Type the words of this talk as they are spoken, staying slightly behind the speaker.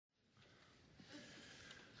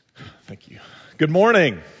Thank you. Good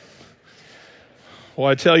morning. Well,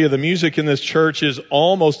 I tell you, the music in this church is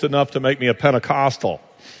almost enough to make me a Pentecostal.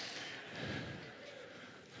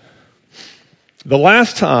 The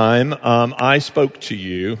last time I spoke to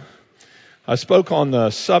you, I spoke on the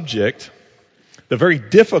subject, the very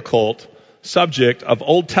difficult subject of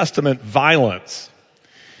Old Testament violence.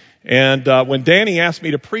 And when Danny asked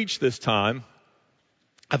me to preach this time,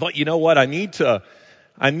 I thought, you know what, I need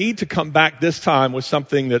to come back this time with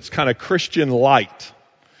something that's kind of Christian light.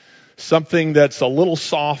 Something that's a little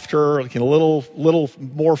softer, like a little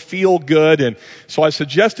more feel good. And so I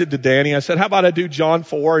suggested to Danny, I said, how about I do John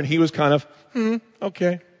 4? And he was kind of,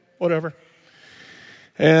 okay, whatever.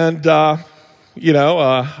 And, I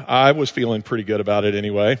was feeling pretty good about it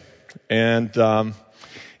anyway. And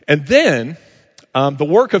then, the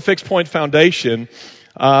work of Fixed Point Foundation,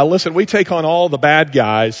 listen, we take on all the bad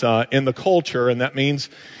guys in the culture, and that means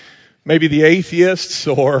maybe the atheists,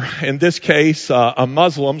 or in this case,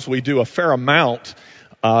 Muslims. We do a fair amount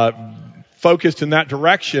focused in that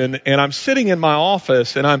direction. And I'm sitting in my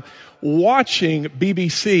office, and I'm watching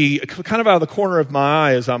BBC kind of out of the corner of my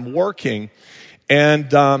eye as I'm working.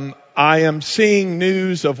 And I am seeing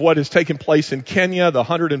news of what has taken place in Kenya, the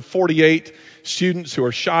 148 students who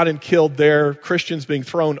are shot and killed there, Christians being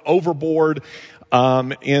thrown overboard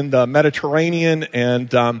in the Mediterranean.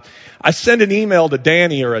 And I send an email to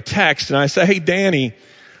Danny, or a text, and I say, hey, Danny,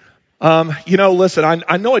 listen,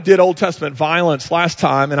 I know I did Old Testament violence last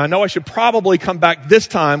time, and I know I should probably come back this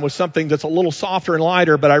time with something that's a little softer and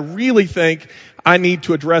lighter, but I really think I need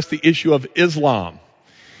to address the issue of Islam.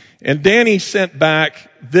 And Danny sent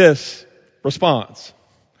back this response.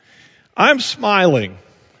 I'm smiling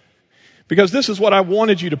because this is what I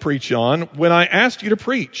wanted you to preach on when I asked you to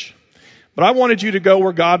preach. But I wanted you to go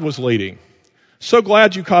where God was leading. So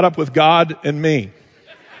glad you caught up with God and me.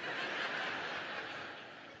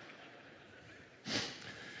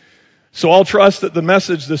 So I'll trust that the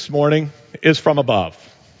message this morning is from above.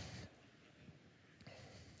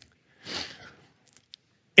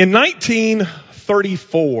 In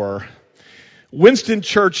 1934, Winston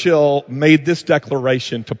Churchill made this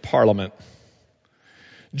declaration to Parliament.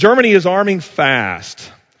 Germany is arming fast,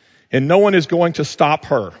 and no one is going to stop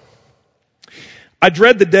her. I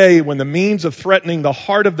dread the day when the means of threatening the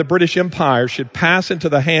heart of the British Empire should pass into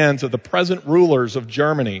the hands of the present rulers of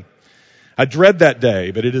Germany. I dread that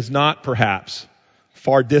day, but it is not, perhaps,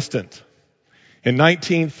 far distant. In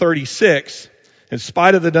 1936, in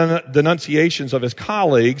spite of the denunciations of his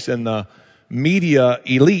colleagues and the media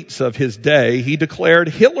elites of his day, he declared,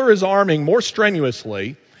 Hitler is arming more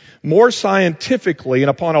strenuously, more scientifically,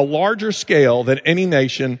 and upon a larger scale than any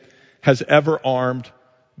nation has ever armed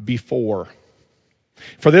before.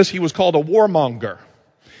 For this, he was called a warmonger.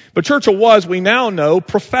 But Churchill was, we now know,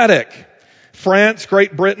 prophetic. France,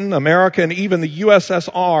 Great Britain, America, and even the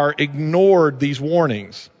USSR ignored these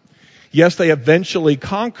warnings. Yes, they eventually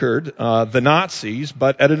conquered the Nazis,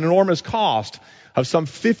 but at an enormous cost of some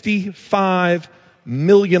 55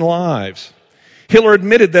 million lives. Hitler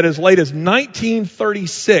admitted that as late as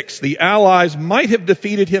 1936, the Allies might have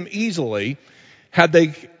defeated him easily had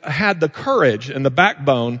they had the courage and the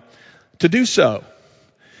backbone to do so.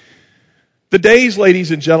 The days,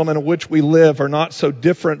 ladies and gentlemen, in which we live are not so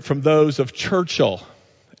different from those of Churchill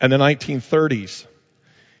and the 1930s.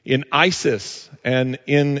 In ISIS and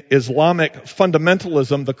in Islamic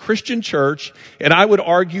fundamentalism, the Christian church, and I would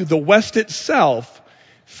argue the West itself,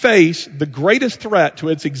 face the greatest threat to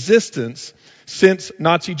its existence since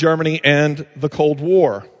Nazi Germany and the Cold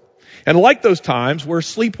War. And like those times, we're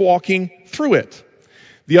sleepwalking through it.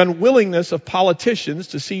 The unwillingness of politicians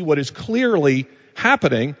to see what is clearly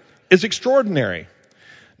happening is extraordinary.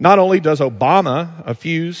 Not only does Obama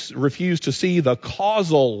refuse to see the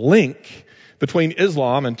causal link between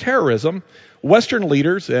Islam and terrorism, Western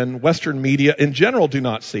leaders and Western media in general do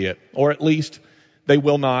not see it, or at least they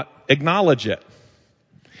will not acknowledge it.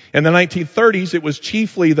 In the 1930s, it was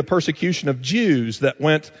chiefly the persecution of Jews that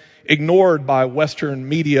went ignored by Western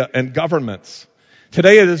media and governments.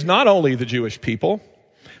 Today, it is not only the Jewish people,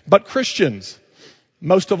 but Christians,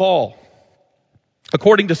 most of all.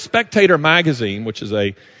 According to Spectator magazine, which is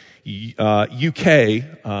a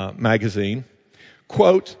UK magazine,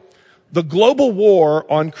 quote, the global war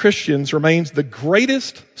on Christians remains the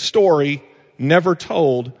greatest story never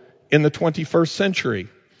told in the 21st century.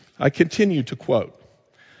 I continue to quote.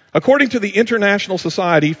 According to the International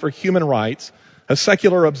Society for Human Rights, a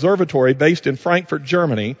secular observatory based in Frankfurt,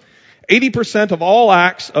 Germany, 80% of all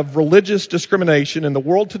acts of religious discrimination in the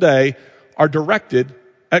world today are directed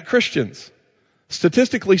at Christians.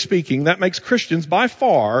 Statistically speaking, that makes Christians by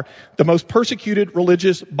far the most persecuted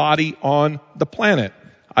religious body on the planet.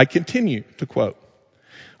 I continue to quote.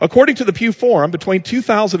 According to the Pew Forum, between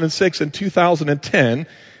 2006 and 2010,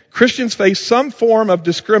 Christians faced some form of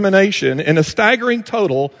discrimination in a staggering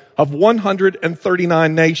total of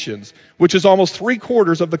 139 nations, which is almost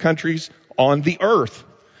 3/4 of the countries on the earth.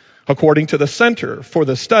 According to the Center for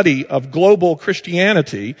the Study of Global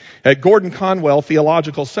Christianity at Gordon Conwell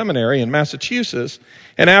Theological Seminary in Massachusetts,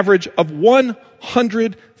 an average of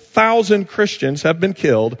 100,000 Christians have been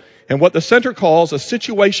killed in what the center calls a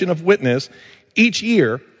situation of witness each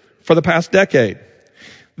year for the past decade.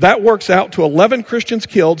 That works out to 11 Christians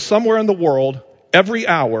killed somewhere in the world every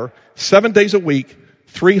hour, 7 days a week,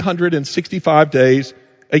 365 days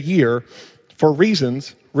a year for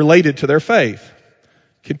reasons related to their faith.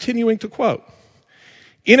 Continuing to quote,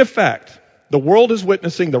 in effect, the world is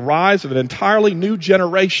witnessing the rise of an entirely new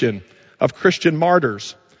generation of Christian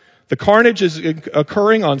martyrs. The carnage is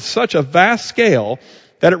occurring on such a vast scale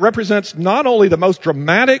that it represents not only the most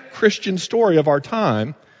dramatic Christian story of our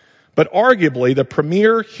time, but arguably the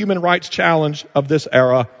premier human rights challenge of this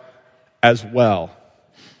era as well.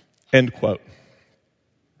 End quote.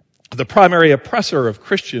 The primary oppressor of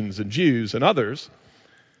Christians and Jews and others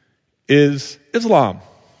is Islam.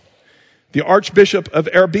 The Archbishop of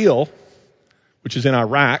Erbil, which is in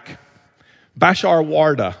Iraq, Bashar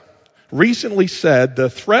Warda, recently said the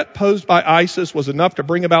threat posed by ISIS was enough to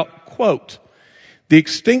bring about, quote, the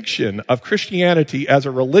extinction of Christianity as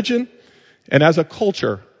a religion and as a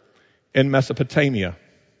culture in Mesopotamia.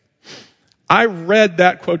 I read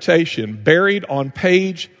that quotation buried on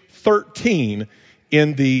page 13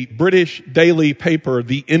 in the British daily paper,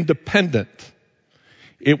 The Independent.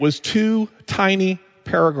 It was 2 tiny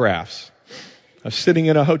paragraphs. I was sitting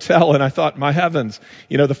in a hotel and I thought, my heavens,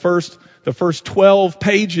 the first 12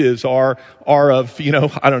 pages are of,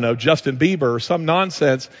 Justin Bieber or some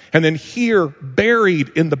nonsense. And then here, buried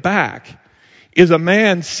in the back, is a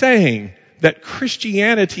man saying that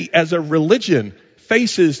Christianity as a religion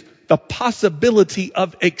faces the possibility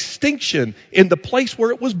of extinction in the place where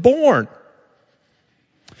it was born.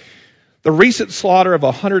 The recent slaughter of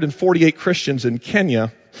 148 Christians in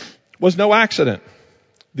Kenya was no accident.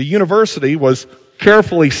 The university was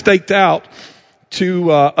carefully staked out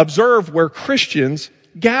to observe where Christians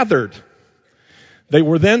gathered. They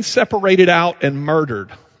were then separated out and murdered.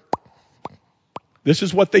 This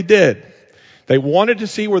is what they did. They wanted to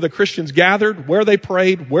see where the Christians gathered, where they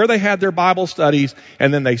prayed, where they had their Bible studies,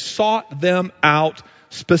 and then they sought them out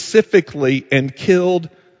specifically and killed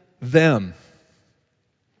them.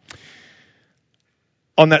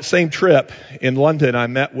 On that same trip in London, I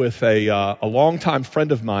met with a longtime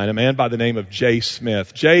friend of mine, a man by the name of Jay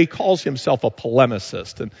Smith. Jay calls himself a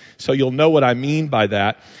polemicist, and so you'll know what I mean by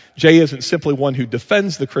that. Jay isn't simply one who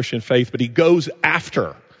defends the Christian faith, but he goes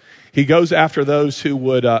after those who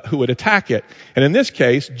would attack it. And in this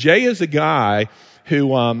case, Jay is a guy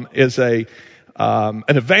who is an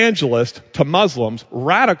evangelist to Muslims,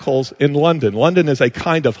 radicals in London. London is a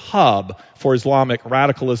kind of hub for Islamic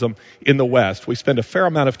radicalism in the West. We spend a fair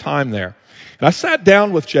amount of time there. And I sat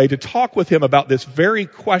down with Jay to talk with him about this very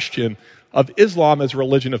question of Islam as a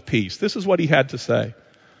religion of peace. This is what he had to say.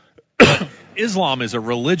 Islam is a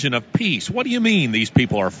religion of peace. What do you mean these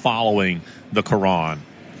people are following the Quran?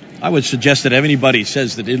 I would suggest that if anybody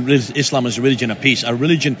says that Islam is a religion of peace, a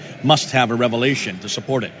religion must have a revelation to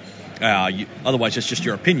support it. Otherwise, it's just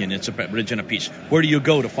your opinion. It's a religion of peace. Where do you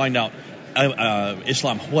go to find out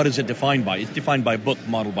Islam? What is it defined by? It's defined by a book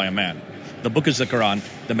modeled by a man. The book is the Quran.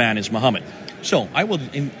 The man is Muhammad. So I would,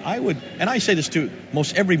 and I say this to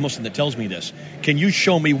most every Muslim that tells me this. Can you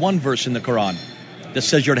show me one verse in the Quran that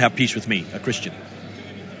says you're to have peace with me, a Christian?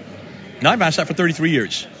 Now, I've asked that for 33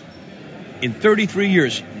 years. In 33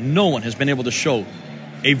 years, no one has been able to show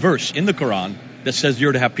a verse in the Quran that says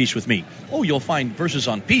you're to have peace with me. Oh, you'll find verses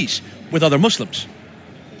on peace with other Muslims,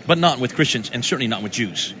 but not with Christians, and certainly not with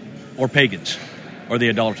Jews or pagans or the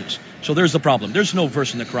idolaters. So there's the problem. There's no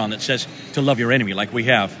verse in the Quran that says to love your enemy like we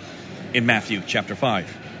have in Matthew chapter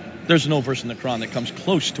 5. There's no verse in the Quran that comes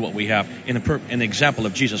close to what we have in the example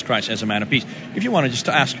of Jesus Christ as a man of peace. If you want to just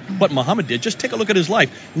ask what Muhammad did, just take a look at his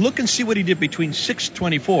life. Look and see what he did between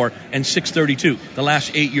 624 and 632, the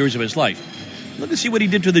last 8 years of his life. Look and see what he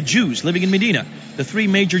did to the Jews living in Medina, the 3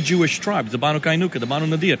 major Jewish tribes, the Banu Kainuka, the Banu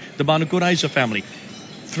Nadir, the Banu Qurayza family.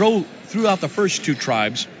 Throughout the first 2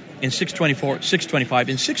 tribes in 624, 625.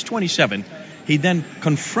 In 627, he then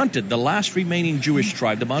confronted the last remaining Jewish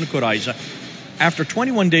tribe, the Banu Qurayza. After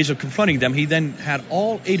 21 days of confronting them, he then had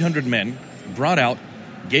all 800 men brought out,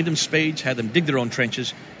 gave them spades, had them dig their own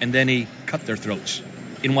trenches, and then he cut their throats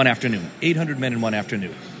in one afternoon. 800 men in one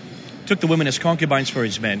afternoon. Took the women as concubines for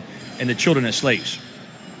his men and the children as slaves.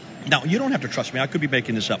 Now, you don't have to trust me. I could be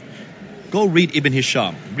making this up. Go read Ibn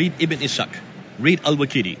Hisham, read Ibn Ishaq, read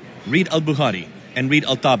Al-Waqidi, read Al-Bukhari, and read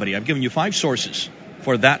Al-Tabari. I've given you 5 sources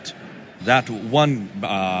for that one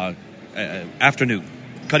afternoon,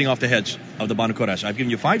 cutting off the heads of the Banu Quraysh. I've given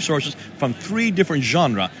you 5 sources from 3 different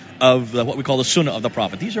genres of what we call the Sunnah of the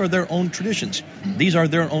Prophet. These are their own traditions. These are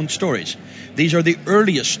their own stories. These are the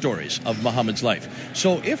earliest stories of Muhammad's life.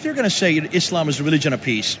 So if they're going to say Islam is a religion of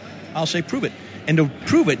peace, I'll say prove it. And to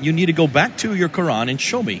prove it, you need to go back to your Quran and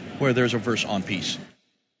show me where there's a verse on peace.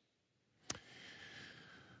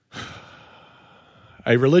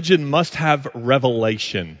 A religion must have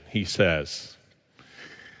revelation, he says.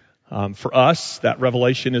 For us, that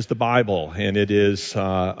revelation is the Bible, and it is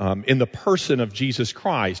in the person of Jesus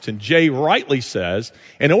Christ. And Jay rightly says,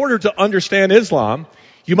 in order to understand Islam,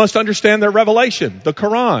 you must understand their revelation, the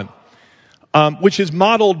Quran, which is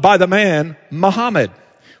modeled by the man Muhammad,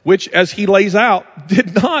 which, as he lays out,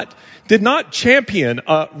 did not champion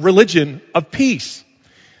a religion of peace.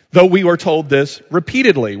 Though we are told this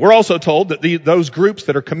repeatedly. We're also told that those groups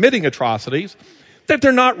that are committing atrocities, that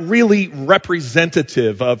they're not really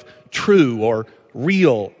representative of true or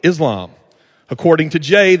real Islam. According to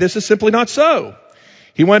Jay, this is simply not so.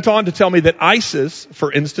 He went on to tell me that ISIS,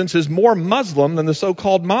 for instance, is more Muslim than the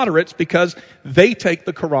so-called moderates because they take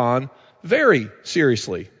the Quran very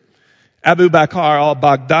seriously. Abu Bakr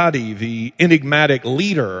al-Baghdadi, the enigmatic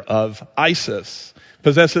leader of ISIS,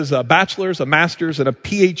 possesses a bachelor's, a master's, and a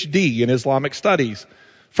PhD in Islamic studies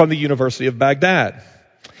from the University of Baghdad.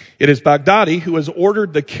 It is Baghdadi who has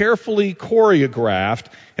ordered the carefully choreographed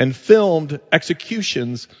and filmed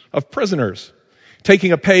executions of prisoners.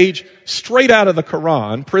 Taking a page straight out of the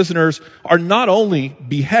Quran, prisoners are not only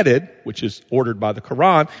beheaded, which is ordered by the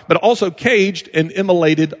Quran, but also caged and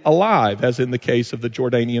immolated alive, as in the case of the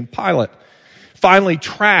Jordanian pilot. Finally,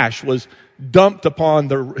 trash was dumped upon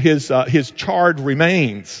his charred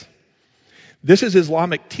remains. This is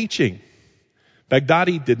Islamic teaching.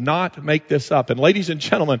 Baghdadi did not make this up. And ladies and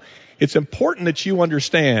gentlemen, it's important that you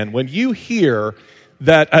understand when you hear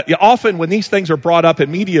that often when these things are brought up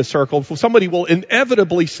in media circles, somebody will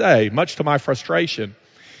inevitably say, much to my frustration,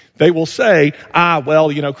 they will say,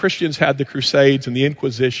 Christians had the Crusades and the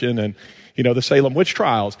Inquisition and, the Salem witch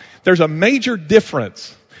trials. There's a major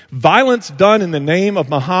difference. Violence done in the name of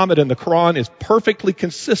Muhammad and the Quran is perfectly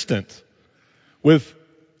consistent with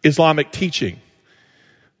Islamic teaching.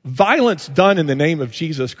 Violence done in the name of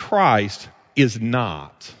Jesus Christ is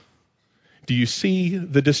not. Do you see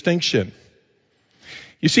the distinction?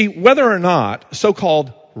 You see, whether or not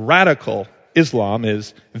so-called radical Islam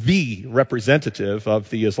is the representative of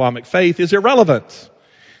the Islamic faith is irrelevant.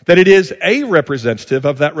 That it is a representative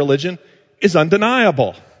of that religion is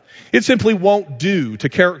undeniable. It simply won't do to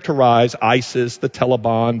characterize ISIS, the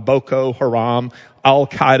Taliban, Boko Haram,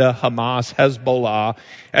 Al-Qaeda, Hamas, Hezbollah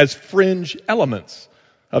as fringe elements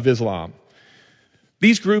of Islam.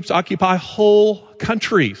 These groups occupy whole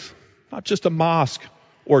countries, not just a mosque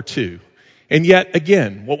or two. And yet,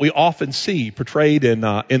 again, what we often see portrayed in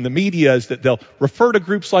the media is that they'll refer to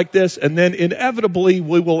groups like this, and then inevitably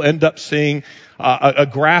we will end up seeing a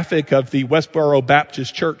graphic of the Westboro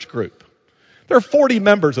Baptist Church group. There are 40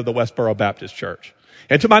 members of the Westboro Baptist Church.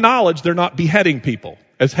 And to my knowledge, they're not beheading people,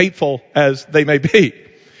 as hateful as they may be.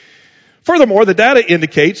 Furthermore, the data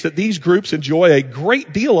indicates that these groups enjoy a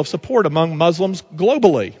great deal of support among Muslims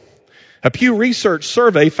globally. A Pew Research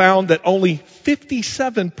survey found that only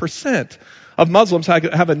 57% of Muslims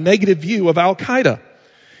have a negative view of Al-Qaeda,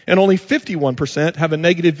 and only 51% have a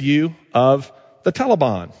negative view of the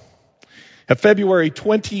Taliban. A February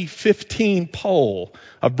 2015 poll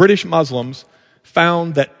of British Muslims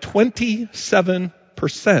found that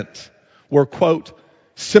 27% were, quote,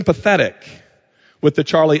 sympathetic with the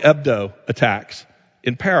Charlie Hebdo attacks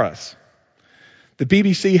in Paris. The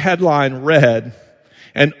BBC headline read,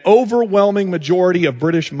 "An overwhelming majority of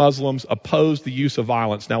British Muslims oppose the use of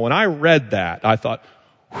violence." Now, when I read that, I thought,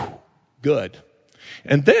 good.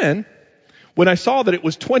 And then, when I saw that it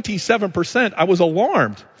was 27%, I was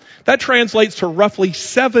alarmed. That translates to roughly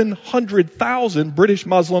 700,000 British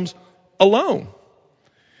Muslims alone.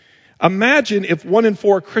 Imagine if 1 in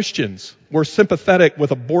 4 Christians were sympathetic with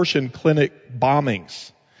abortion clinic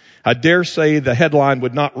bombings. I dare say the headline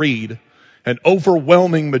would not read, "An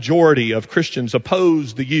overwhelming majority of Christians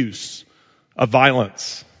oppose the use of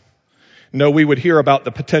violence." No, we would hear about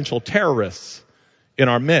the potential terrorists in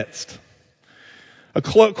our midst.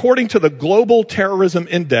 According to the Global Terrorism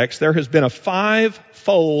Index, there has been a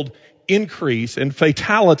 5-fold increase in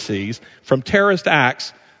fatalities from terrorist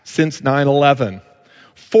acts since 9/11.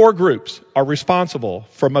 4 groups are responsible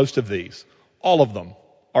for most of these. All of them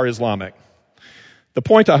are Islamic. The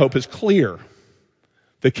point, I hope, is clear.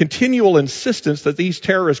 The continual insistence that these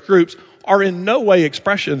terrorist groups are in no way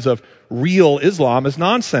expressions of real Islam is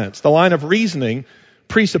nonsense. The line of reasoning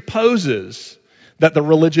presupposes that the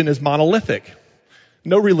religion is monolithic.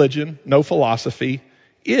 No religion, no philosophy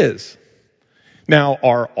is. Now,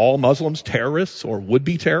 are all Muslims terrorists or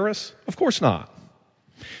would-be terrorists? Of course not.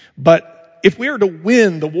 But if we are to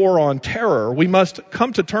win the war on terror, we must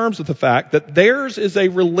come to terms with the fact that theirs is a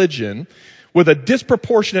religion with a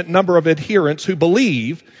disproportionate number of adherents who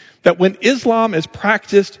believe that when Islam is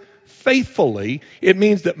practiced faithfully, it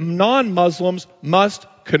means that non-Muslims must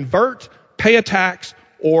convert, pay a tax,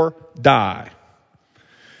 or die.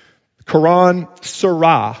 Quran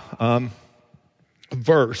Surah,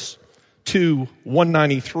 verse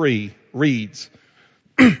 2:193 reads,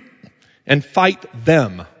 and fight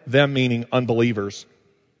them meaning unbelievers,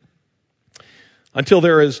 until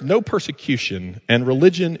there is no persecution and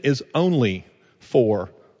religion is only for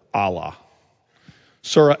Allah.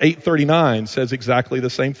 Surah 8:39 says exactly the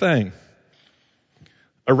same thing.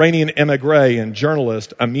 Iranian emigre and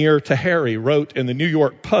journalist Amir Taheri wrote in the New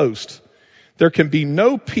York Post, there can be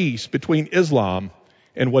no peace between Islam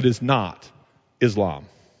and what is not Islam.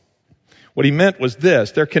 What he meant was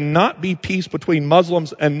this: there cannot be peace between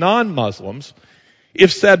Muslims and non-Muslims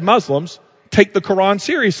if said Muslims take the Quran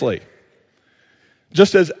seriously.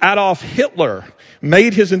 Just as Adolf Hitler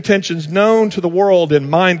made his intentions known to the world in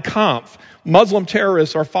Mein Kampf, Muslim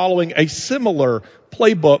terrorists are following a similar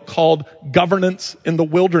playbook called Governance in the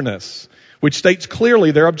Wilderness, which states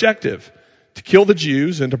clearly their objective: to kill the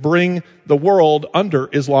Jews and to bring the world under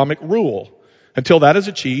Islamic rule. Until that is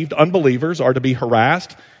achieved, unbelievers are to be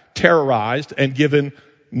harassed, terrorized, and given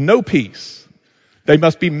no peace. They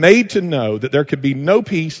must be made to know that there can be no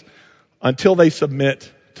peace until they submit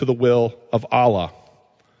to the will of Allah.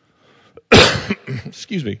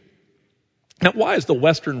 Excuse me. Now, why has the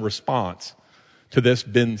Western response to this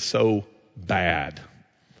been so bad?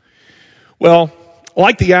 Well,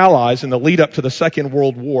 like the Allies in the lead up to the Second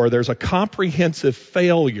World War, there's a comprehensive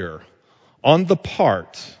failure on the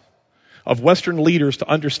part of Western leaders to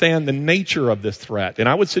understand the nature of this threat. And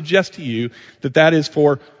I would suggest to you that that is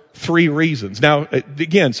for three reasons. Now,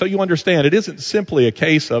 again, so you understand, it isn't simply a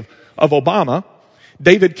case of Obama.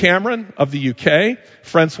 David Cameron of the UK,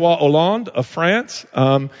 Francois Hollande of France,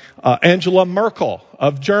 Angela Merkel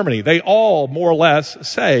of Germany. They all more or less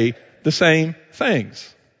say the same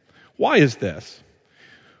things. Why is this?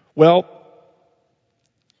 Well,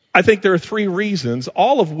 I think there are three reasons,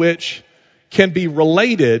 all of which can be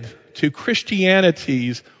related to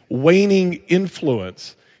Christianity's waning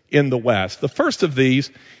influence in the West. The first of these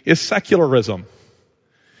is secularism.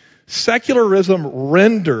 Secularism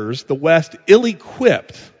renders the West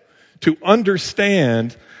ill-equipped to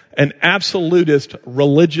understand an absolutist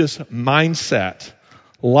religious mindset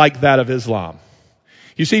like that of Islam.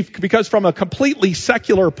 You see, because from a completely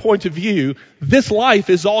secular point of view, this life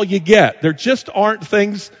is all you get. There just aren't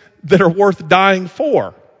things that are worth dying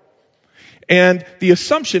for. And the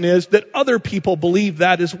assumption is that other people believe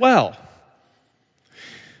that as well.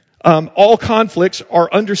 All conflicts are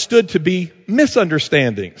understood to be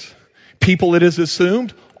misunderstandings. People, it is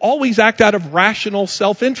assumed, always act out of rational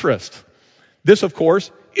self-interest. This, of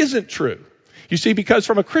course, isn't true. You see, because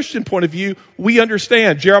from a Christian point of view, we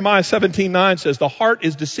understand. Jeremiah 17:9 says, the heart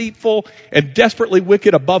is deceitful and desperately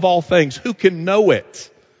wicked above all things. Who can know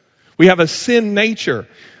it? We have a sin nature.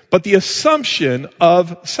 But the assumption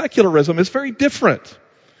of secularism is very different.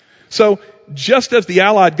 So, just as the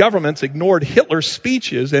Allied governments ignored Hitler's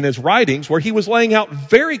speeches and his writings, where he was laying out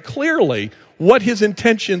very clearly what his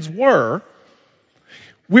intentions were,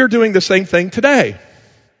 we're doing the same thing today.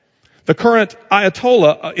 The current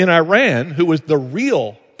Ayatollah in Iran, who was the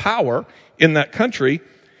real power in that country,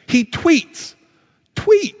 he tweets,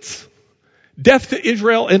 death to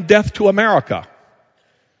Israel and death to America.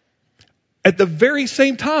 At the very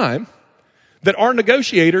same time that our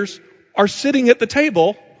negotiators are sitting at the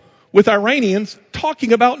table with Iranians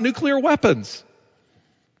talking about nuclear weapons.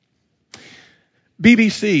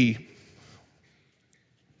 BBC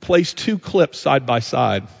placed two clips side by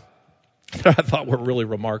side that I thought were really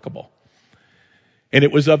remarkable. And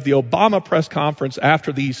it was of the Obama press conference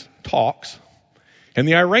after these talks and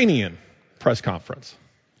the Iranian press conference.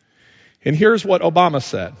 And here's what Obama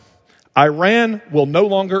said: Iran will no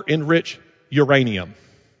longer enrich uranium.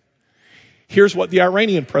 Here's what the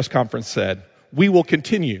Iranian press conference said: we will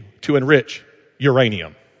continue to enrich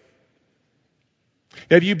uranium.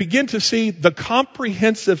 Now, you begin to see the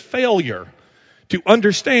comprehensive failure to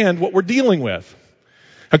understand what we're dealing with.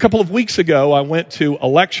 A couple of weeks ago, I went to a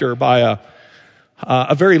lecture by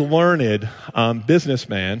a very learned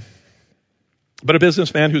businessman, But a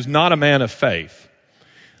businessman who's not a man of faith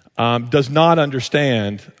does not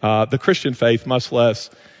understand the Christian faith, much less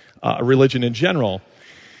religion in general.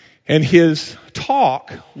 And his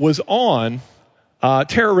talk was on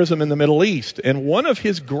terrorism in the Middle East. And one of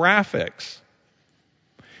his graphics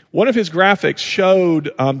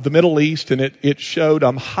showed the Middle East, and it showed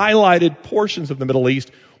highlighted portions of the Middle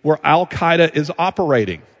East where Al-Qaeda is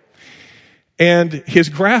operating. And his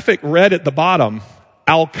graphic read at the bottom,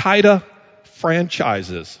 Al-Qaeda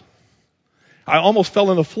franchises. I almost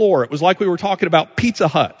fell on the floor. It was like we were talking about Pizza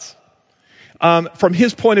Huts. From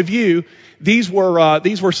his point of view, these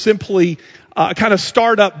were simply kind of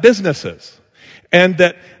startup businesses, and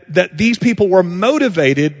that these people were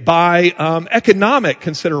motivated by economic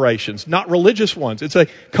considerations, not religious ones. It's a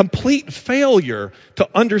complete failure to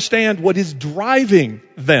understand what is driving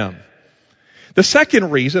them. The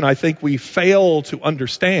second reason I think we fail to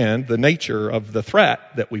understand the nature of the threat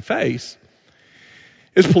that we face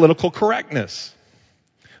is political correctness.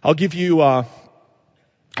 I'll give you a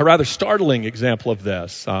rather startling example of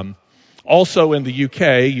this. Also in the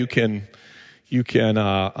UK, you can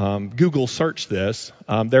Google search this.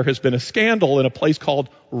 There has been a scandal in a place called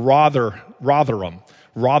Rotherham, Rotherham,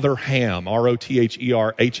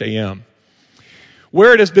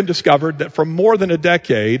 where it has been discovered that for more than a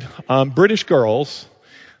decade, British girls,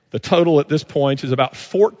 the total at this point is about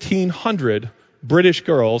 1,400 British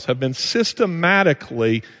girls, have been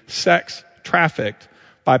systematically sex trafficked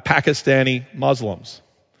by Pakistani Muslims.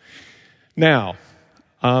 Now,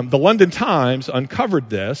 the London Times uncovered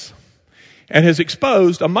this and has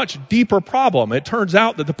exposed a much deeper problem. It turns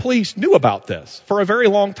out that the police knew about this for a very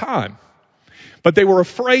long time, but they were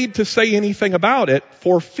afraid to say anything about it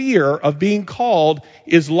for fear of being called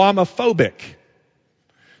Islamophobic.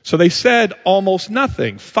 So they said almost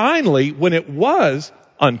nothing. Finally, when it was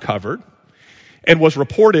uncovered and was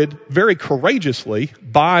reported very courageously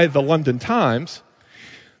by the London Times,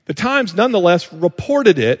 the Times nonetheless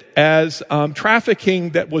reported it as trafficking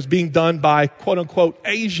that was being done by quote-unquote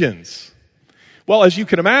Asians. Well, as you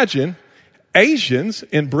can imagine, Asians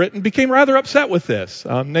in Britain became rather upset with this,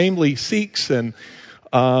 namely Sikhs and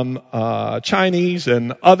Chinese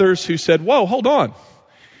and others who said, whoa, hold on.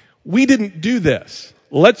 We didn't do this.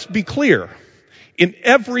 Let's be clear. In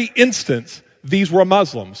every instance, these were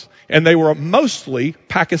Muslims, and they were mostly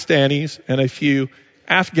Pakistanis and a few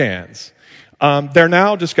Afghans. They're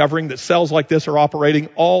now discovering that cells like this are operating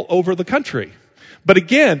all over the country. But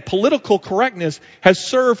again, political correctness has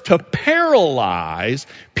served to paralyze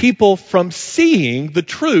people from seeing the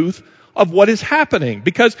truth of what is happening.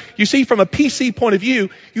 Because, you see, from a PC point of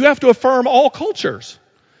view, you have to affirm all cultures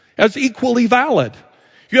as equally valid.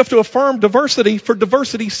 You have to affirm diversity for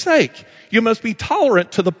diversity's sake. You must be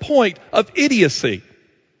tolerant to the point of idiocy.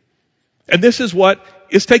 And this is what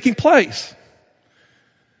is taking place.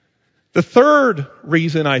 The third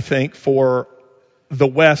reason, I think, for the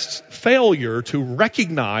West's failure to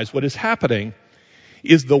recognize what is happening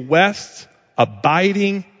is the West's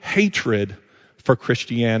abiding hatred for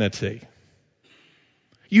Christianity.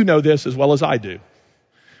 You know this as well as I do.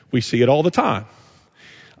 We see it all the time.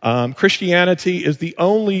 Christianity is the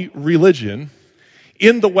only religion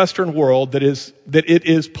in the Western world that it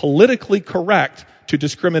is politically correct to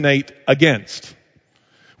discriminate against.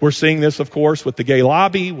 We're seeing this, of course, with the gay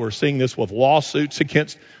lobby. We're seeing this with lawsuits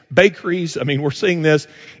against bakeries. I mean, we're seeing this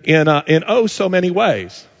in so many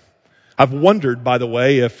ways. I've wondered, by the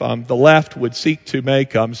way, if the left would seek to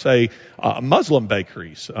make, Muslim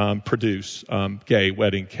bakeries produce gay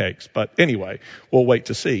wedding cakes. But anyway, we'll wait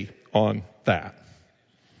to see on that.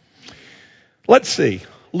 Let's see.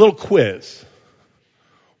 A little quiz.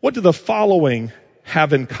 What do the following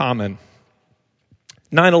have in common?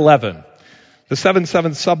 9/11. The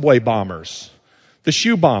 7/7 subway bombers, the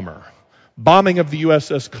shoe bomber, bombing of the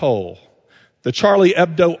USS Cole, the Charlie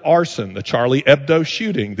Hebdo arson, the Charlie Hebdo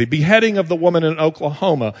shooting, the beheading of the woman in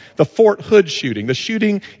Oklahoma, the Fort Hood shooting, the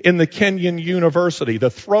shooting in the Kenyon University, the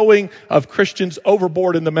throwing of Christians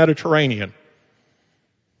overboard in the Mediterranean.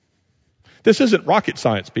 This isn't rocket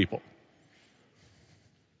science, people.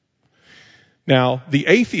 Now, the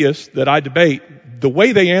atheists that I debate, the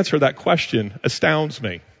way they answer that question astounds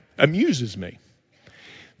me, amuses me.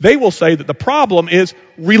 They will say that the problem is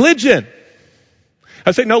religion.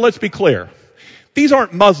 I say, no, let's be clear. These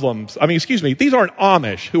aren't Muslims. These aren't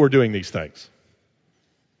Amish who are doing these things.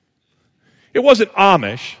 It wasn't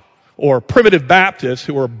Amish or primitive Baptists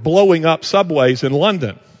who were blowing up subways in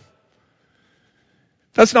London.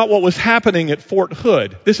 That's not what was happening at Fort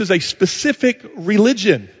Hood. This is a specific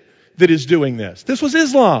religion that is doing this. This was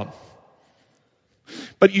Islam.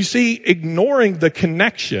 But you see, ignoring the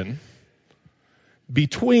connection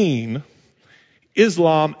between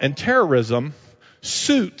Islam and terrorism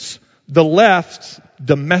suits the left's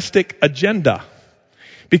domestic agenda.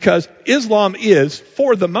 Because Islam is,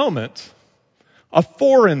 for the moment, a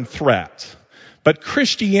foreign threat. But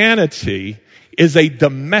Christianity is a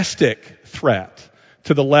domestic threat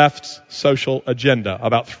to the left's social agenda.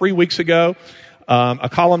 About 3 weeks ago, a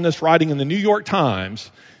columnist writing in the New York Times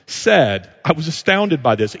said, I was astounded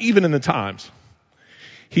by this, even in the Times.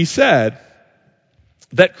 He said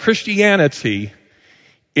that Christianity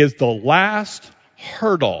is the last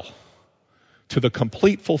hurdle to the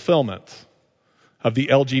complete fulfillment of the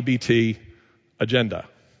LGBT agenda.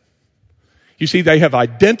 You see, they have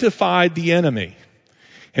identified the enemy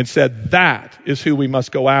and said that is who we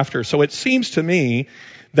must go after. So it seems to me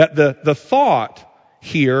that the thought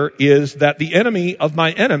here is that the enemy of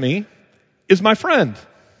my enemy is my friend.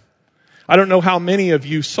 I don't know how many of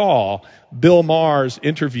you saw Bill Maher's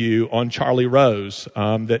interview on Charlie Rose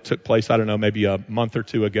that took place, I don't know, maybe a month or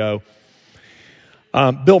two ago.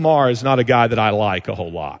 Bill Maher is not a guy that I like a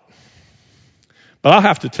whole lot. But I'll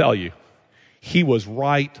have to tell you, he was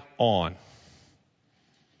right on.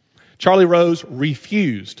 Charlie Rose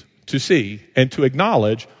refused to see and to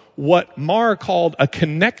acknowledge what Maher called a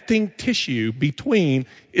connecting tissue between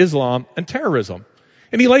Islam and terrorism.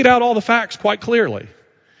 And he laid out all the facts quite clearly.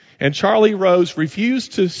 And Charlie Rose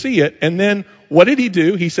refused to see it. And then what did he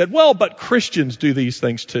do? He said, well, but Christians do these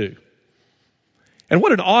things too. And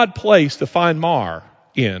what an odd place to find Maher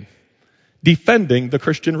in, defending the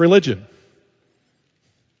Christian religion.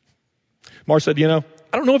 Maher said, I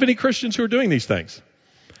don't know of any Christians who are doing these things.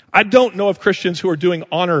 I don't know of Christians who are doing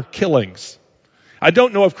honor killings. I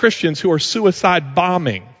don't know of Christians who are suicide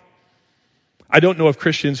bombing. I don't know of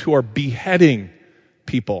Christians who are beheading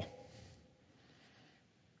people.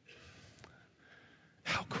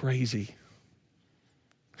 How crazy.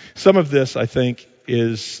 Some of this, I think,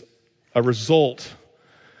 is a result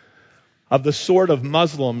of the sort of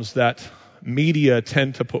Muslims that media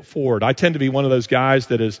tend to put forward. I tend to be one of those guys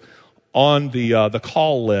that is on the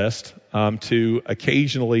call list to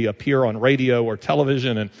occasionally appear on radio or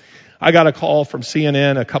television. And I got a call from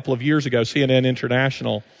CNN a couple of years ago, CNN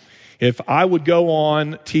International, if I would go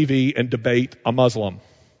on TV and debate a Muslim.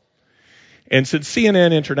 And since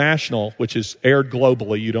CNN International, which is aired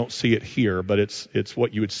globally, you don't see it here, but it's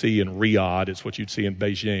what you would see in Riyadh, it's what you'd see in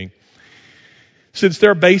Beijing. Since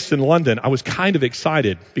they're based in London, I was kind of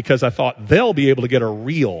excited because I thought they'll be able to get a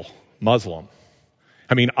real Muslim.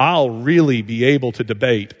 I mean, I'll really be able to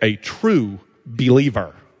debate a true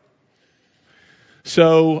believer.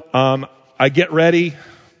 So I get ready.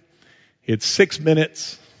 It's 6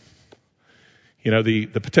 minutes. The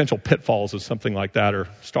potential pitfalls of something like that are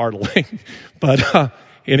startling. But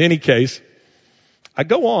in any case, I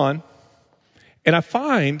go on and I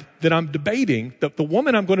find that I'm debating, the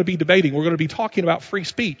woman I'm going to be debating, we're going to be talking about free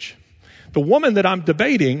speech. The woman that I'm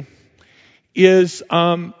debating is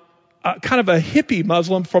kind of a hippie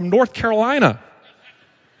Muslim from North Carolina.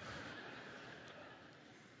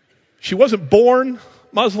 She wasn't born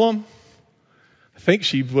Muslim. I think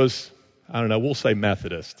she was, we'll say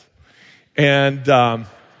Methodist. And if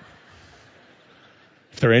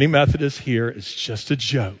there are any Methodists here, it's just a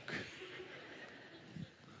joke.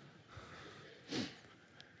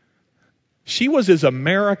 She was as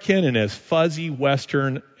American and as fuzzy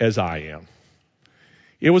Western as I am.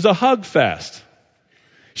 It was a hug fest.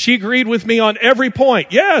 She agreed with me on every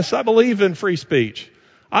point. Yes, I believe in free speech.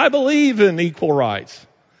 I believe in equal rights.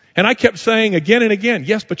 And I kept saying again and again,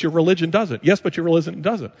 yes, but your religion doesn't. Yes, but your religion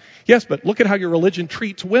doesn't. Yes, but look at how your religion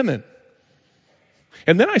treats women.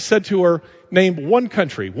 And then I said to her, name one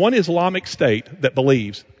country, one Islamic state that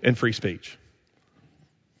believes in free speech.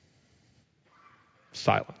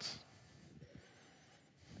 Silence.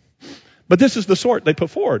 But this is the sort they put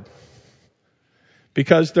forward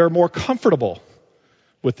because they're more comfortable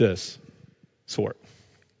with this sort.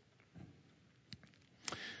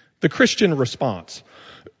 The Christian response.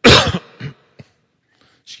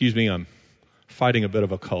 Excuse me, I'm fighting a bit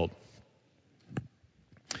of a cold.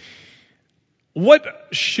 What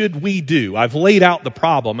should we do? I've laid out the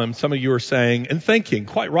problem, and some of you are saying and thinking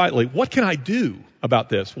quite rightly, what can I do about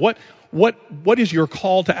this? What is your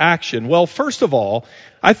call to action? Well, first of all,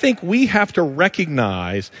 I think we have to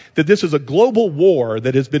recognize that this is a global war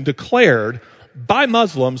that has been declared by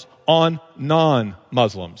Muslims on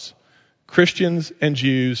non-Muslims, Christians and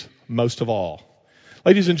Jews most of all.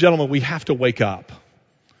 Ladies and gentlemen, we have to wake up.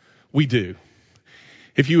 We do.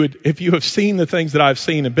 If you have seen the things that I've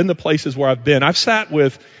seen and been the places where I've been, I've sat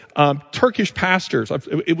with Turkish pastors.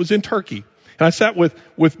 It was in Turkey. And I sat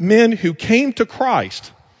with men who came to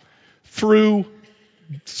Christ through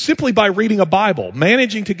simply by reading a Bible,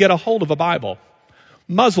 managing to get a hold of a Bible.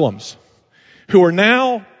 Muslims who are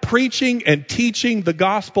now preaching and teaching the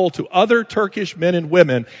gospel to other Turkish men and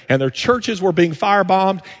women, and their churches were being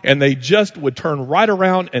firebombed, and they just would turn right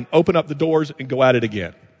around and open up the doors and go at it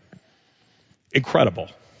again. Incredible.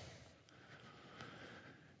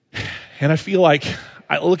 And I feel like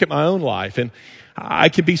I look at my own life, and I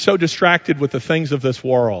can be so distracted with the things of this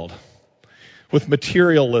world, with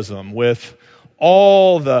materialism, with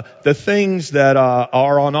all the things that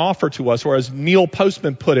are on offer to us, or as Neil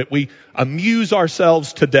Postman put it, we amuse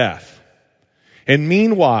ourselves to death. And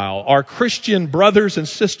meanwhile, our Christian brothers and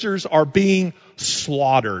sisters are being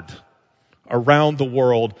slaughtered around the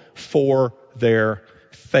world for their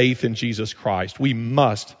faith in Jesus Christ. We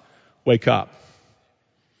must wake up.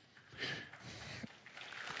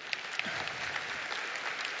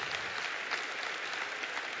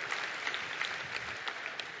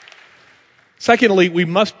 Secondly, we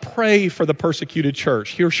must pray for the persecuted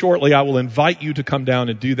church. Here shortly, I will invite you to come down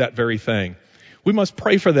and do that very thing. We must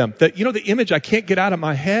pray for them. The image I can't get out of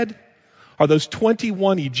my head are those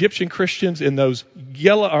 21 Egyptian Christians in those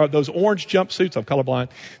those orange jumpsuits. I'm colorblind.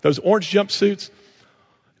 Those orange jumpsuits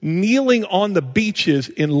kneeling on the beaches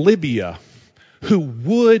in Libya, who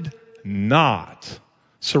would not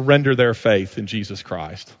surrender their faith in Jesus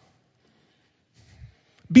Christ.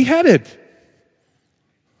 Beheaded.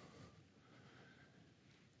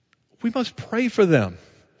 We must pray for them.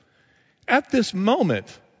 At this moment,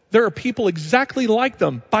 there are people exactly like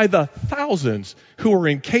them by the thousands who are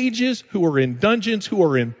in cages, who are in dungeons, who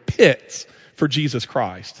are in pits for Jesus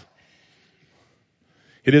Christ.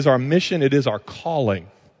 It is our mission. It is our calling.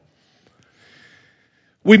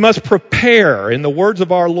 We must prepare. In the words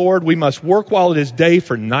of our Lord, we must work while it is day,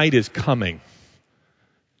 for night is coming.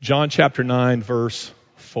 John chapter 9, verse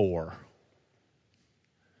 4.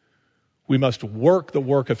 We must work the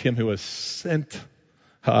work of him who has sent.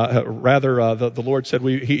 The Lord said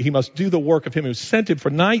he must do the work of him who sent him, for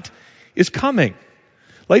night is coming.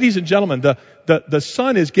 Ladies and gentlemen, the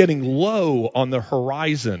sun is getting low on the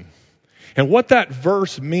horizon. And what that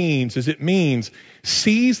verse means is it means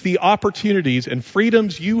seize the opportunities and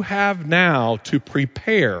freedoms you have now to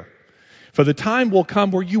prepare, for the time will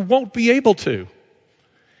come where you won't be able to.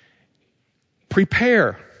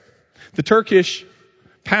 Prepare. The Turkish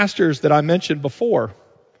pastors that I mentioned before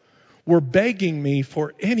were begging me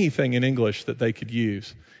for anything in English that they could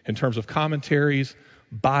use in terms of commentaries,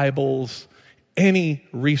 Bibles, any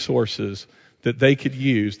resources that they could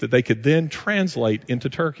use that they could then translate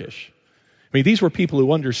into Turkish. I mean, these were people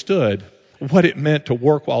who understood what it meant to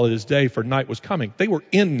work while it is day, for night was coming. They were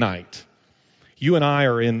in night. You and I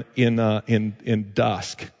are in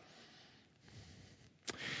dusk.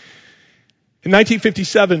 In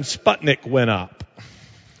 1957, Sputnik went up.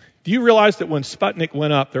 Do you realize that when Sputnik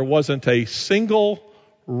went up, there wasn't a single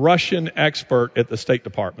Russian expert at the State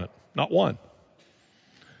Department? Not one.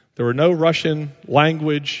 There were no Russian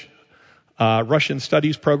language, Russian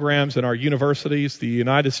studies programs in our universities. The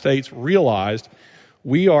United States realized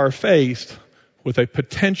we are faced with a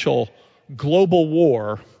potential global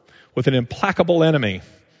war with an implacable enemy.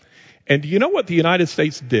 And do you know what the United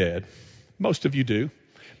States did? Most of you do.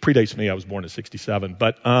 Predates me. I was born in 1967.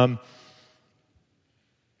 But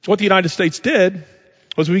what the United States did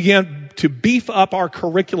was we began to beef up our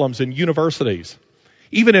curriculums in universities,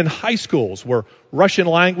 even in high schools where Russian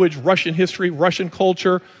language, Russian history, Russian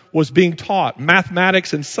culture was being taught.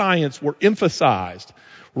 Mathematics and science were emphasized.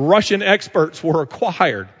 Russian experts were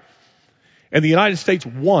acquired. And the United States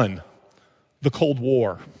won the Cold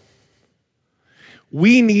War.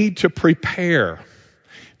 We need to prepare.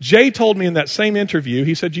 Jay told me in that same interview,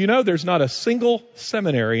 he said, there's not a single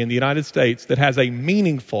seminary in the United States that has a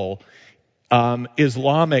meaningful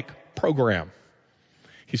Islamic program.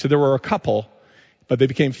 He said there were a couple, but they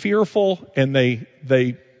became fearful and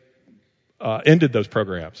they ended those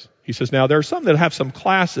programs. He says, now there are some that have some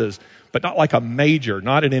classes, but not like a major,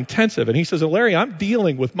 not an intensive. And he says, Larry, I'm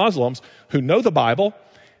dealing with Muslims who know the Bible,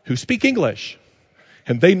 who speak English,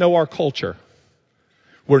 and they know our culture.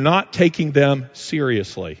 We're not taking them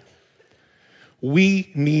seriously.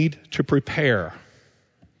 We need to prepare.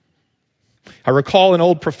 I recall an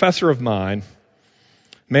old professor of mine,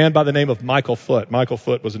 a man by the name of Michael Foote. Michael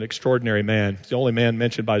Foote was an extraordinary man. He's the only man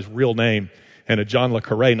mentioned by his real name in a John le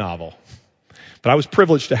Carré novel. But I was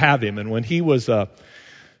privileged to have him. And when he was a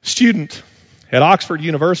student at Oxford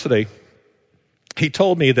University, he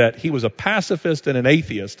told me that he was a pacifist and an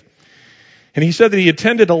atheist. And he said that he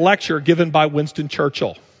attended a lecture given by Winston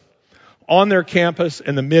Churchill on their campus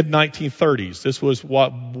in the mid-1930s. This was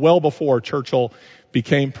well before Churchill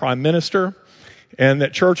became prime minister. And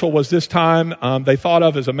that Churchill was this time, they thought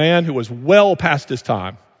of as a man who was well past his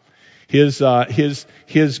time.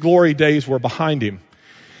 His glory days were behind him.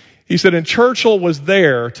 He said, and Churchill was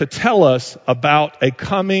there to tell us about a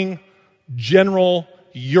coming general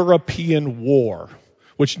European war,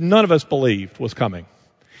 which none of us believed was coming.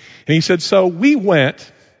 And he said, so we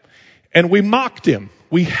went and we mocked him.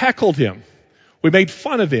 We heckled him. We made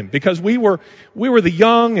fun of him because we were the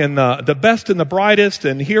young and the best and the brightest.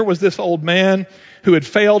 And here was this old man who had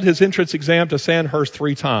failed his entrance exam to Sandhurst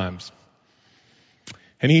 3 times.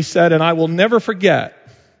 And he said, and I will never forget,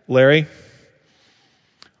 Larry,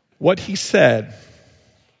 what he said.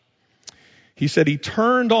 He said he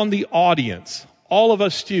turned on the audience, all of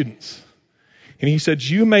us students, and he said,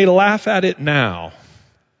 you may laugh at it now,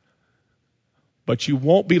 but you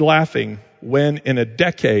won't be laughing when in a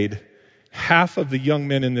decade, half of the young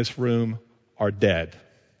men in this room are dead.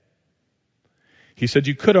 He said,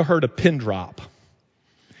 you could have heard a pin drop.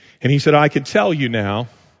 And he said, I can tell you now,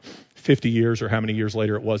 50 years or how many years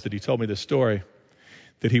later it was that he told me this story,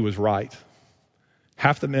 that he was right.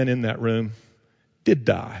 Half the men in that room did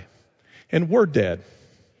die and were dead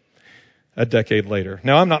a decade later.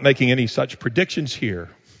 Now, I'm not making any such predictions here,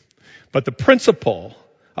 but the principle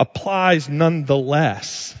applies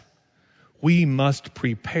nonetheless. We must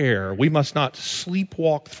prepare. We must not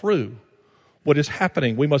sleepwalk through what is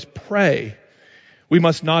happening. We must pray. We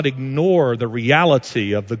must not ignore the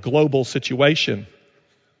reality of the global situation.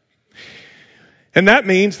 And that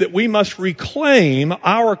means that we must reclaim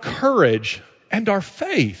our courage and our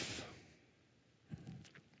faith.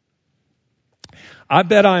 I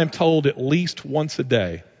bet I am told at least once a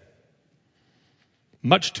day,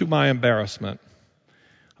 much to my embarrassment,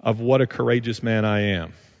 of what a courageous man I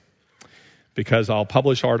am. Because I'll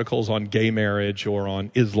publish articles on gay marriage or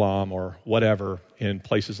on Islam or whatever in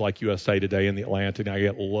places like USA Today and The Atlantic, and I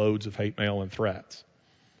get loads of hate mail and threats.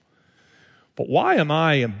 But why am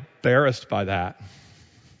I embarrassed by that?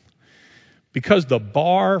 Because the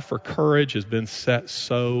bar for courage has been set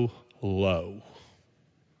so low.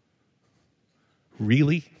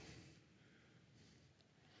 Really?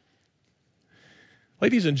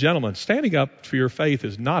 Ladies and gentlemen, standing up for your faith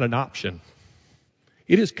is not an option.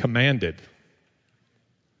 It is commanded.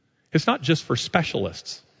 It's not just for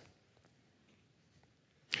specialists.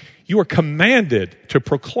 You are commanded to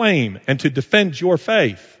proclaim and to defend your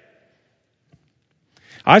faith.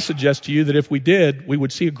 I suggest to you that if we did, we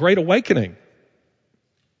would see a great awakening.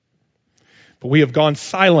 But we have gone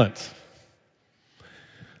silent.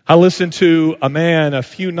 I listened to a man a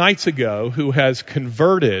few nights ago who has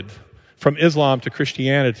converted from Islam to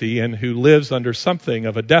Christianity and who lives under something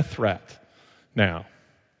of a death threat now.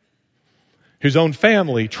 Whose own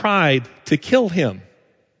family tried to kill him.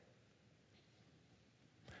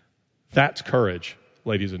 That's courage,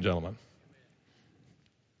 ladies and gentlemen.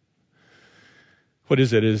 What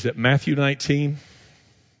is it? Is it Matthew 19?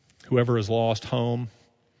 Whoever has lost home,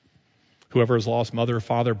 whoever has lost mother,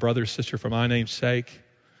 father, brother, sister for my name's sake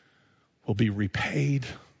will be repaid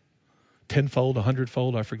tenfold,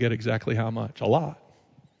 100-fold. I forget exactly how much. A lot.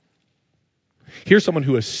 Here's someone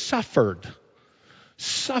who has suffered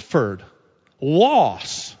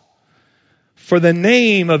loss for the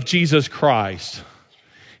name of Jesus Christ.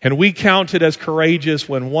 And we count it as courageous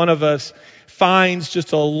when one of us finds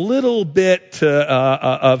just a little bit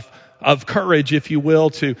of courage, if you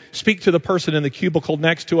will, to speak to the person in the cubicle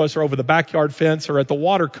next to us or over the backyard fence or at the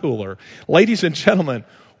water cooler. Ladies and gentlemen,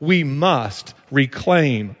 we must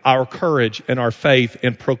reclaim our courage and our faith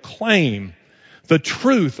and proclaim the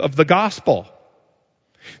truth of the gospel.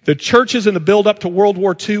 The churches in the build-up to World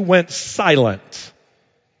War II went silent.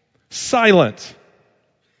 Silent.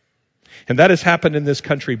 And that has happened in this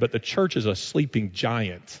country, but the church is a sleeping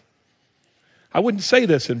giant. I wouldn't say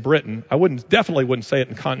this in Britain. Definitely wouldn't say it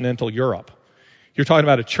in continental Europe. You're talking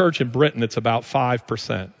about a church in Britain that's about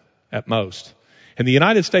 5% at most. In the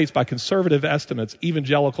United States, by conservative estimates,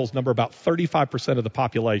 evangelicals number about 35% of the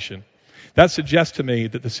population. That suggests to me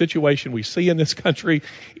that the situation we see in this country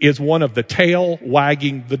is one of the tail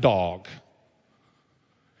wagging the dog.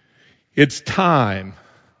 It's time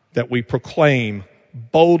that we proclaim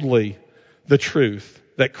boldly the truth,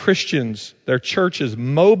 that Christians, their churches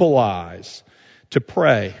mobilize to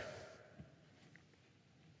pray.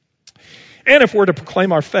 And if we're to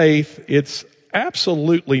proclaim our faith, it's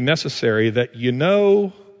absolutely necessary that you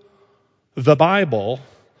know the Bible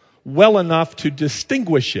well enough to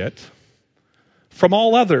distinguish it from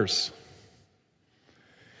all others.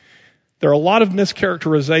 There are a lot of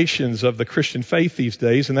mischaracterizations of the Christian faith these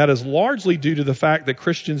days, and that is largely due to the fact that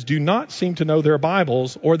Christians do not seem to know their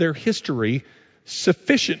Bibles or their history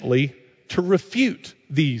sufficiently to refute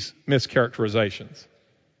these mischaracterizations.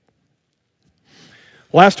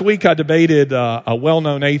 Last week I debated a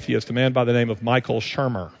well-known atheist, a man by the name of Michael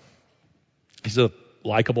Shermer. He's a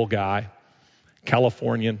likable guy,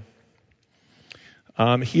 Californian.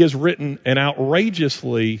 He has written an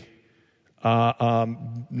outrageously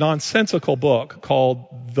nonsensical book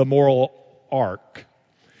called The Moral Arc.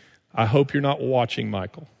 I hope you're not watching,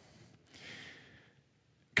 Michael,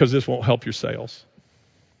 because this won't help your sales.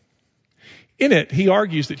 In it, he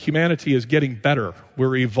argues that humanity is getting better.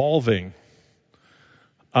 We're evolving.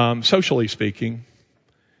 Socially speaking,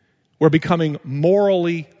 we're becoming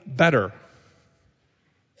morally better.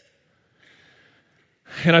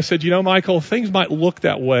 And I said, Michael, things might look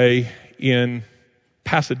that way in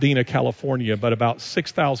Pasadena, California, but about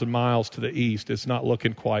 6,000 miles to the east, it's not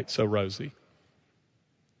looking quite so rosy.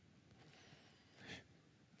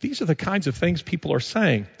 These are the kinds of things people are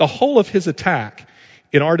saying. The whole of his attack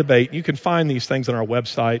in our debate, you can find these things on our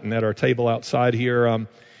website and at our table outside here,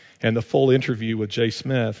 and the full interview with Jay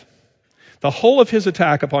Smith. The whole of his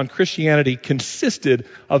attack upon Christianity consisted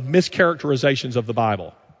of mischaracterizations of the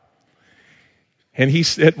Bible. And he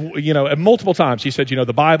said, multiple times, he said,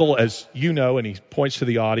 the Bible, as you know, and he points to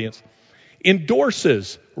the audience,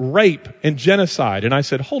 endorses rape and genocide. And I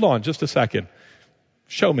said, hold on just a second.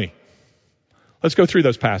 Show me. Let's go through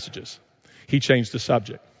those passages. He changed the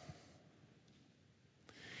subject.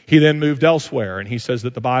 He then moved elsewhere, and he says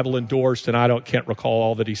that the Bible endorsed, and can't recall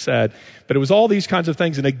all that he said, but it was all these kinds of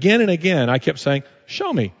things. And again, I kept saying,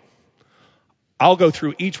 show me. I'll go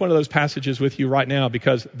through each one of those passages with you right now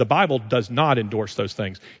because the Bible does not endorse those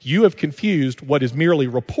things. You have confused what is merely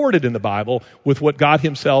reported in the Bible with what God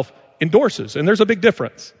himself endorses, and there's a big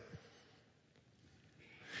difference.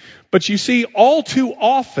 But you see, all too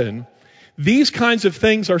often, these kinds of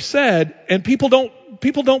things are said, and people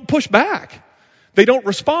don't push back. They don't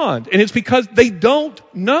respond. And it's because they don't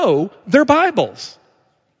know their Bibles.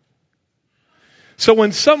 So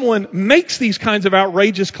when someone makes these kinds of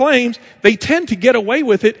outrageous claims, they tend to get away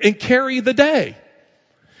with it and carry the day.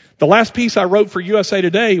 The last piece I wrote for USA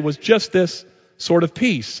Today was just this sort of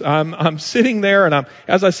piece. I'm sitting there and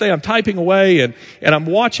I'm typing away and I'm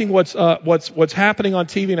watching what's happening on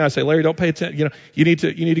TV, and I say, Larry, don't pay attention. You need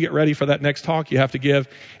to get ready for that next talk you have to give.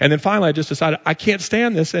 And then finally I just decided I can't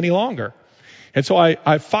stand this any longer. And so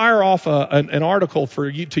I fire off an article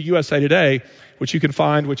to USA Today, which you can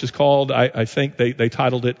find, which is called, I think they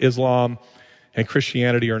titled it, Islam and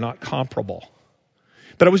Christianity Are Not Comparable.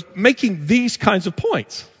 But I was making these kinds of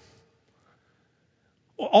points.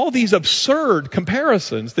 All these absurd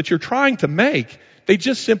comparisons that you're trying to make, they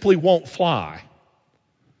just simply won't fly.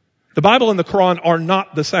 The Bible and the Quran are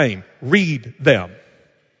not the same. Read them.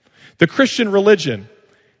 The Christian religion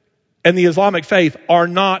and the Islamic faith are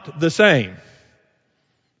not the same.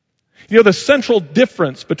 The central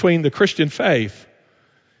difference between the Christian faith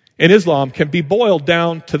and Islam can be boiled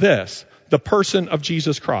down to this: the person of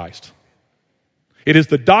Jesus Christ. It is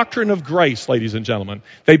the doctrine of grace, ladies and gentlemen.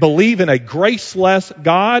 They believe in a graceless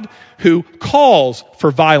God who calls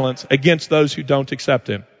for violence against those who don't accept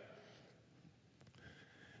him.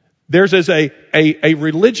 Theirs is a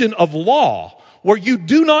religion of law where you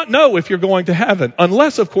do not know if you're going to heaven,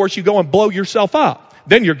 unless, of course, you go and blow yourself up.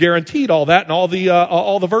 Then you're guaranteed all that and all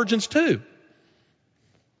the virgins too.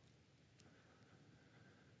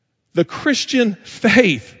 The Christian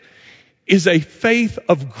faith is a faith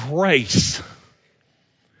of grace.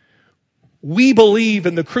 We believe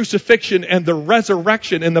in the crucifixion and the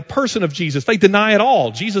resurrection and the person of Jesus. They deny it all.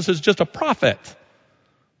 Jesus is just a prophet.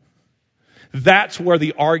 That's where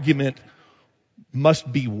the argument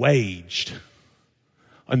must be waged,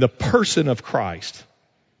 on the person of Christ.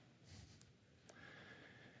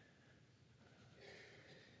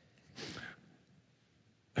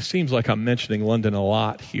 It seems like I'm mentioning London a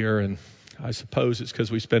lot here, and I suppose it's because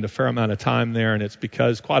we spend a fair amount of time there, and it's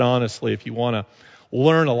because, quite honestly, if you want to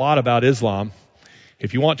learn a lot about Islam,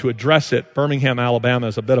 if you want to address it, Birmingham, Alabama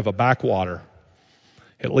is a bit of a backwater,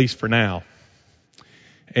 at least for now.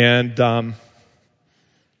 And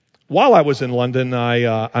while I was in London,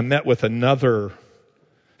 I met with another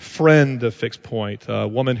friend of Fixed Point, a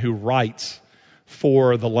woman who writes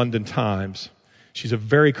for the London Times. She's a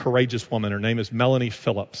very courageous woman. Her name is Melanie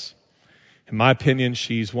Phillips. In my opinion,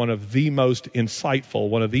 she's one of the most insightful,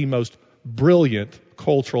 one of the most brilliant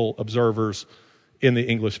cultural observers in the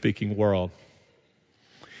English-speaking world.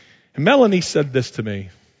 And Melanie said this to me.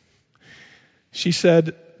 She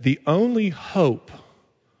said, the only hope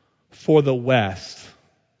for the West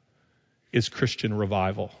is Christian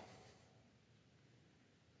revival.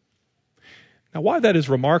 Now, why that is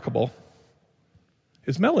remarkable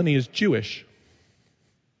is Melanie is Jewish.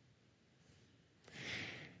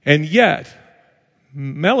 And yet,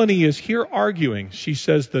 Melanie is here arguing. She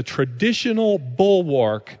says the traditional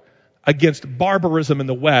bulwark against barbarism in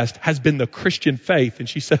the West has been the Christian faith. And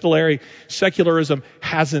she said, Larry, secularism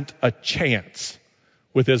hasn't a chance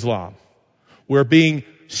with Islam. We're being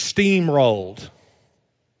steamrolled.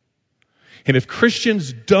 And if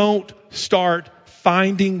Christians don't start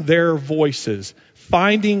finding their voices,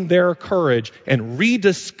 finding their courage, and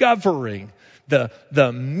rediscovering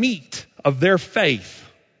the meat of their faith,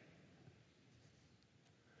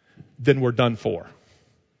 then we're done for.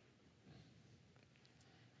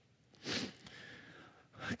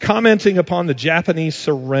 Commenting upon the Japanese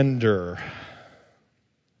surrender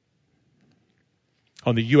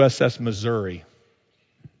on the USS Missouri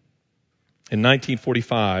in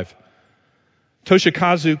 1945,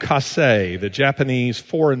 Toshikazu Kasei, the Japanese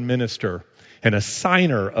foreign minister and a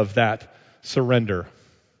signer of that surrender,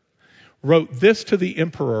 wrote this to the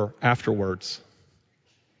emperor afterwards.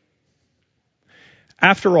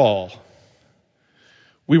 After all,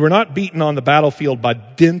 we were not beaten on the battlefield by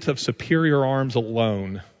dint of superior arms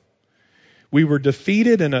alone. We were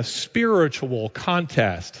defeated in a spiritual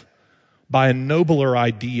contest by a nobler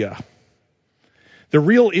idea. The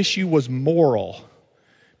real issue was moral,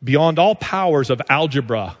 beyond all powers of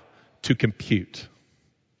algebra to compute.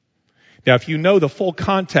 Now, if you know the full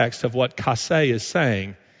context of what Kasei is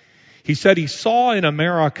saying, he said he saw in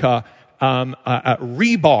America a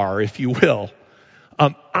rebar, if you will,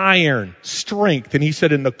 iron, strength. And he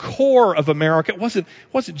said in the core of America, it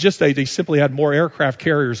wasn't just they simply had more aircraft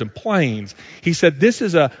carriers and planes. He said this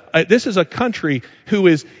is a country who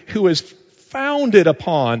is founded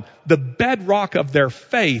upon the bedrock of their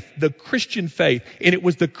faith, the Christian faith. And it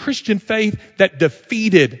was the Christian faith that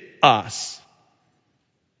defeated us.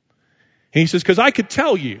 And he says, because I could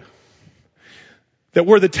tell you that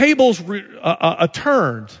where the tables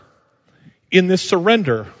turned in this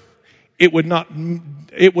surrender, it would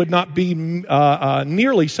not be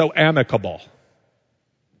nearly so amicable.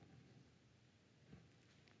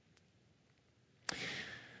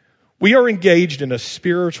 We are engaged in a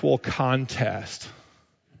spiritual contest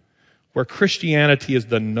where Christianity is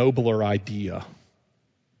the nobler idea.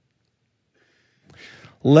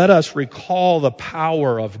 Let us recall the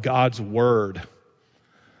power of God's word.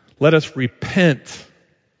 Let us repent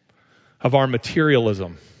of our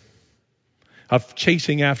materialism, of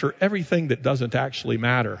chasing after everything that doesn't actually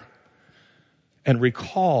matter, and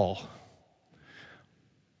recall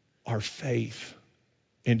our faith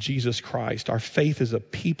in Jesus Christ, our faith as a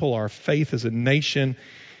people, our faith as a nation,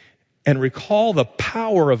 and recall the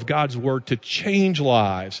power of God's word to change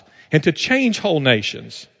lives and to change whole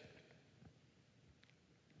nations.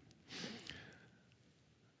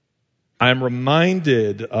 I'm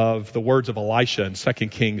reminded of the words of Elisha in 2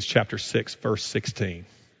 Kings chapter 6, verse 16.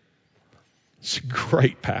 It's a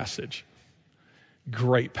great passage.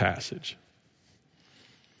 Great passage.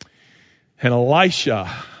 And Elisha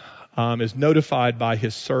is notified by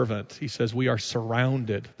his servant. He says, we are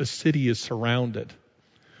surrounded. The city is surrounded.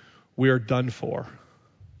 We are done for.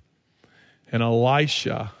 And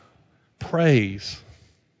Elisha prays.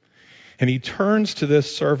 And he turns to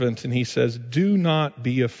this servant and he says, do not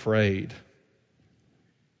be afraid.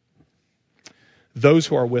 Those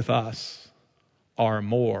who are with us are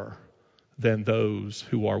more than those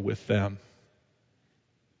who are with them.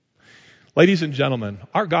 Ladies and gentlemen,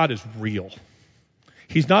 our God is real.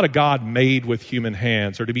 He's not a God made with human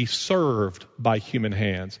hands or to be served by human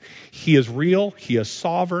hands. He is real, he is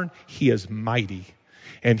sovereign, he is mighty.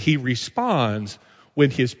 And he responds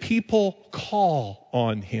when his people call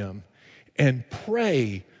on him and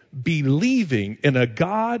pray, believing in a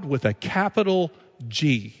God with a capital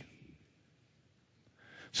G.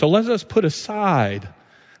 So let us put aside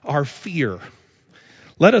our fear.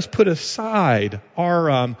 Let us put aside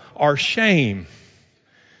our shame,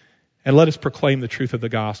 and let us proclaim the truth of the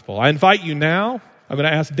gospel. I invite you now. I'm going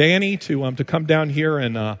to ask Danny to come down here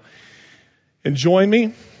and join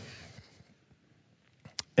me.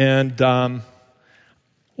 And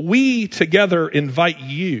we together invite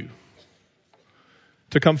you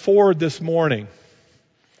to come forward this morning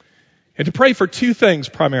and to pray for two things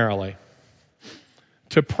primarily.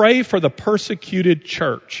 To pray for the persecuted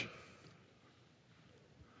church.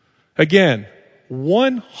 Again,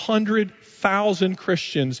 100,000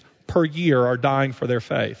 Christians per year are dying for their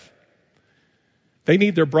faith. They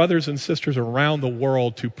need their brothers and sisters around the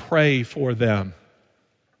world to pray for them.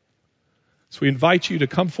 So we invite you to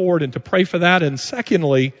come forward and to pray for that. And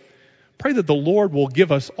secondly, pray that the Lord will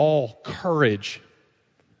give us all courage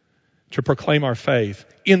to proclaim our faith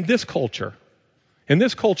in this culture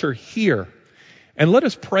here. And let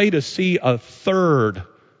us pray to see a third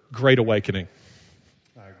great awakening.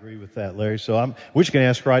 I agree. agree with that, Larry. So we're just going to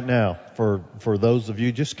ask right now for those of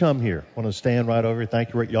you, just come here. I want to stand right over here.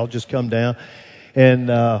 Thank you, Rick. Y'all just come down. And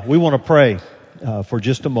we want to pray for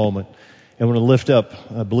just a moment. And we want to lift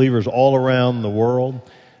up believers all around the world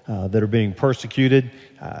that are being persecuted.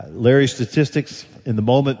 Larry's statistics, in the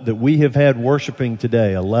moment that we have had worshiping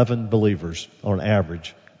today, 11 believers on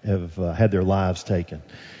average have had their lives taken.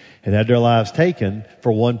 And had their lives taken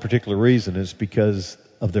for one particular reason. It's because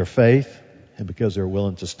of their faith and because they're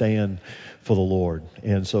willing to stand for the Lord.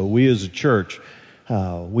 And so we as a church,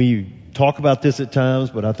 we talk about this at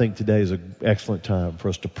times, but I think today is an excellent time for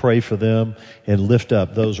us to pray for them and lift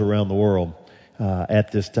up those around the world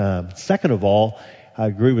at this time. Second of all, I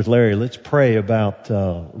agree with Larry. Let's pray about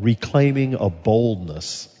reclaiming a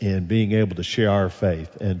boldness in being able to share our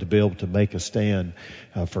faith and to be able to make a stand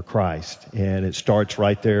for Christ. And it starts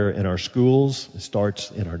right there in our schools. It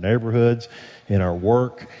starts in our neighborhoods, in our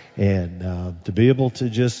work, and to be able to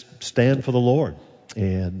just stand for the Lord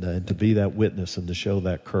and to be that witness and to show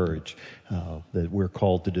that courage that we're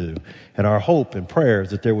called to do. And our hope and prayer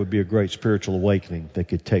is that there would be a great spiritual awakening that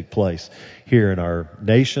could take place here in our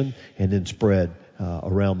nation and then spread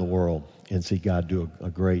around the world and see God do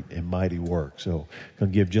a great and mighty work. So I'm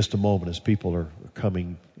going to give just a moment as people are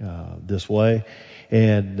coming this way.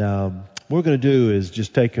 And what we're going to do is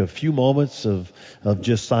just take a few moments of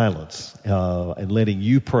just silence and letting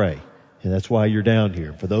you pray. And that's why you're down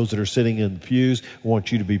here. For those that are sitting in the pews, I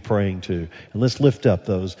want you to be praying too. And let's lift up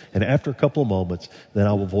those. And after a couple of moments, then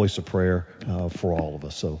I will voice a prayer for all of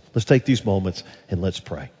us. So let's take these moments and let's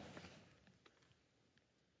pray.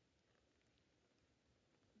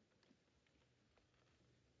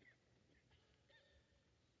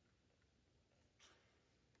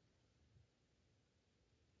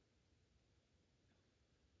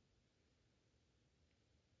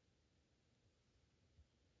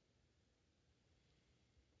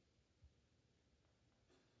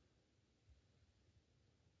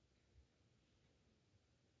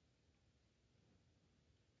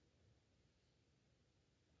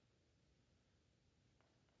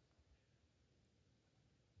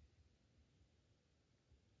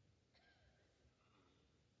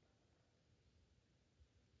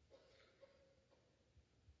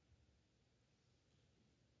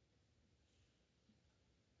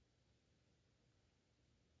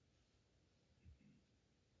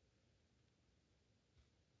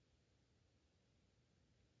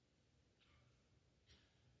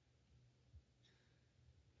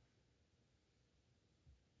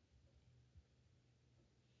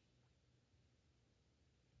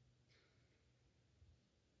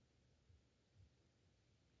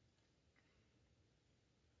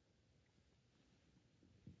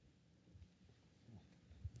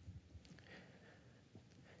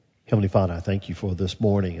 Heavenly Father, I thank you for this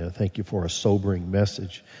morning, and I thank you for a sobering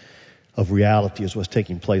message of reality as what's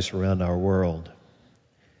taking place around our world.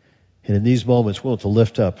 And in these moments, we want to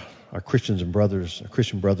lift up our Christian brothers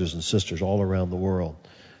and sisters all around the world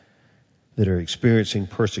that are experiencing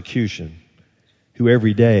persecution, who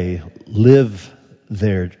every day live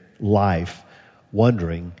their life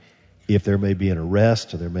wondering if there may be an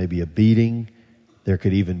arrest or there may be a beating. There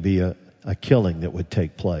could even be a killing that would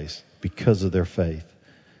take place because of their faith.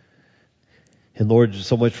 And Lord,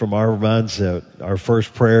 so much from our mindset, our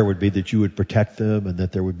first prayer would be that you would protect them and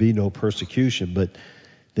that there would be no persecution. But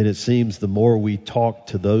then it seems the more we talk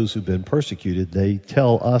to those who've been persecuted, they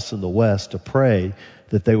tell us in the West to pray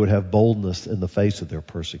that they would have boldness in the face of their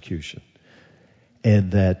persecution.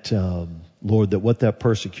 And that, Lord, that what that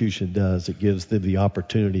persecution does, it gives them the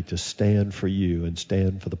opportunity to stand for you and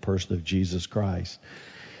stand for the person of Jesus Christ.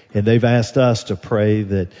 And they've asked us to pray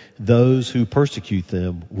that those who persecute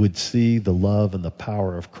them would see the love and the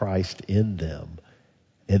power of Christ in them,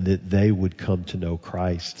 and that they would come to know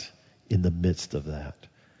Christ in the midst of that.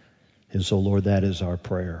 And so, Lord, that is our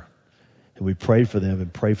prayer. And we pray for them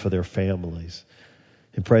and pray for their families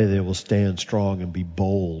and pray that they will stand strong and be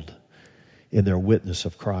bold in their witness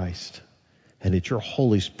of Christ. And that your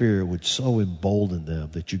Holy Spirit would so embolden them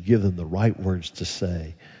that you give them the right words to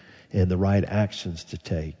say and the right actions to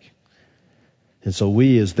take. And so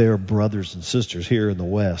we, as their brothers and sisters here in the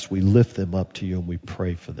West, we lift them up to you and we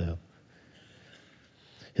pray for them.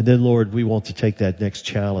 And then, Lord, we want to take that next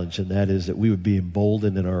challenge, and that is that we would be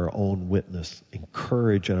emboldened in our own witness,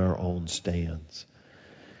 encouraged in our own stands.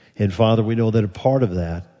 And Father, we know that a part of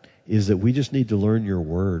that is that we just need to learn your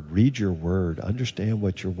word, read your word, understand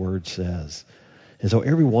what your word says. And so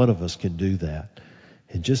every one of us can do that.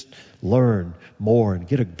 And just learn more and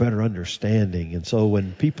get a better understanding. And so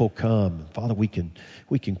when people come, Father, we can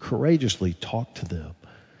courageously talk to them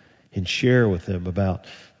and share with them about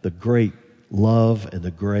the great love and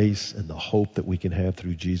the grace and the hope that we can have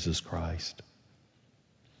through Jesus Christ.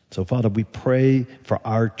 So, Father, we pray for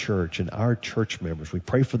our church and our church members. We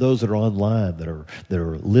pray for those that are online, that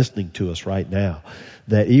are listening to us right now,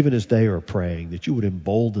 that even as they are praying, that you would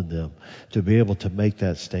embolden them to be able to make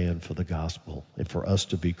that stand for the gospel and for us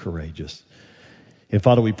to be courageous. And,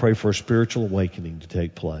 Father, we pray for a spiritual awakening to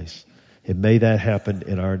take place. And may that happen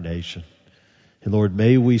in our nation. And, Lord,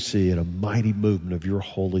 may we see a mighty movement of your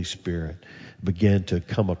Holy Spirit begin to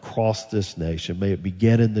come across this nation. May it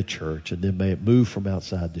begin in the church, and then may it move from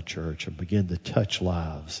outside the church and begin to touch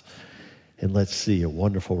lives. And let's see a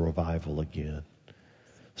wonderful revival again.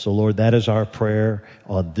 So, Lord, that is our prayer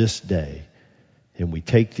on this day. And we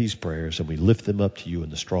take these prayers and we lift them up to you in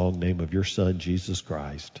the strong name of your Son, Jesus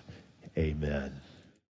Christ. Amen.